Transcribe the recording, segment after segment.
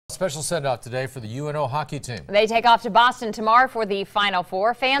Special send-off today for the UNO hockey team. They take off to Boston tomorrow for the Final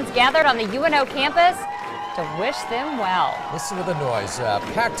Four. Fans gathered on the UNO campus to wish them well. Listen to the noise.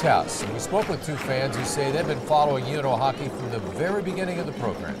 Packed house. And we spoke with two fans who say they've been following UNO hockey from the very beginning of the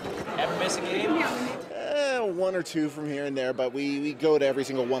program. Ever miss a game? One or two from here and there, but we go to every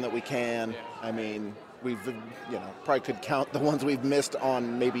single one that we can. I mean, we've, probably could count the ones we've missed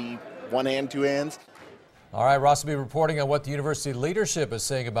on maybe one hand, two hands. All right, Ross will be reporting on what the university leadership is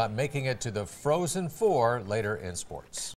saying about making it to the Frozen Four later in sports.